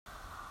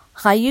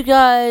Hi, you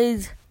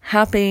guys.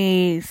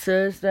 Happy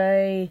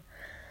Thursday.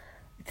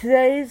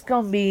 Today's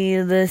gonna be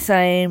the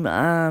same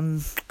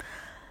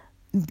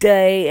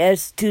day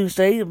as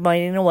Tuesday,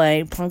 writing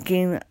away,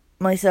 plunking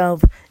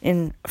myself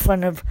in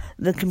front of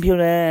the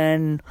computer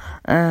and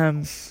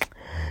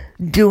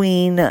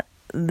doing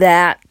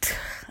that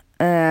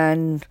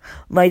and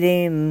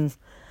writing,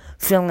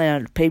 filling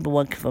out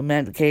paperwork for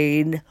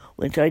Medicaid,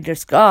 which I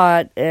just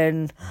got,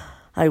 and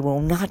I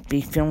will not be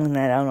filling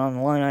that out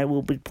online. I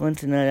will be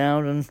printing it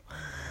out and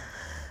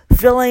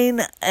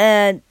filling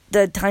at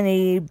the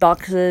tiny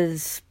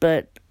boxes.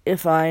 But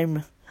if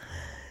I'm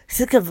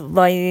sick of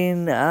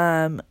writing,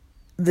 if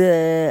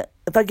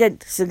I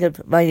get sick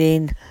of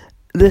writing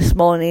this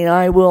morning,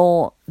 I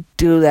will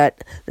do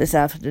that this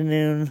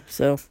afternoon.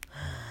 So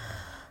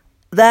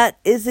that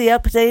is the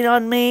update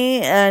on me,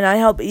 and I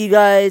hope you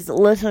guys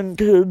listen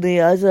to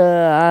the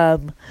other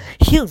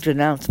huge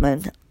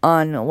announcement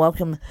on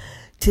Welcome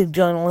to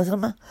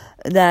Journalism,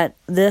 that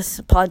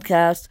this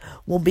podcast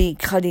will be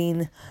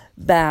cutting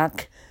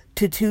back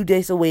to 2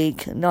 days a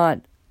week, not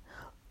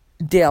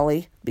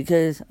daily,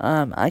 because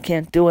I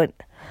can't do it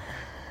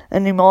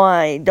anymore.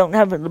 I don't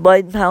have the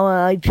brain power.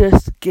 I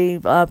just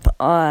gave up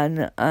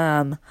on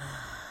my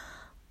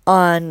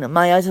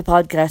other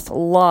podcast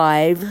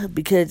live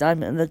because I'm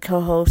the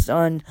co-host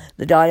on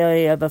The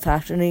Diary of a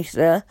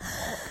Fashionista,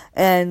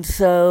 and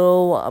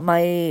so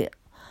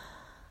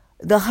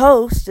the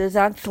host is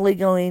actually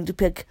going to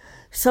pick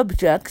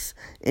subjects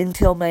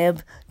until May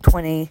of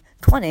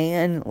 2020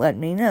 and let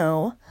me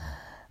know.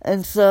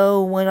 And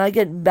so when I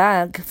get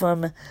back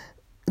from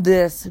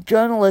this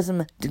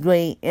journalism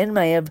degree in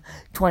May of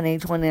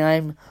 2020,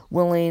 I'm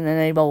willing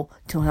and able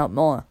to help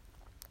more.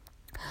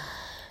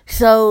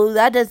 So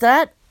that is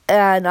that,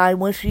 and I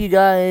wish you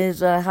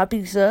guys a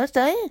happy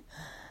Thursday,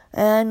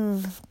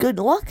 and good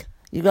luck,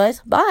 you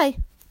guys. Bye.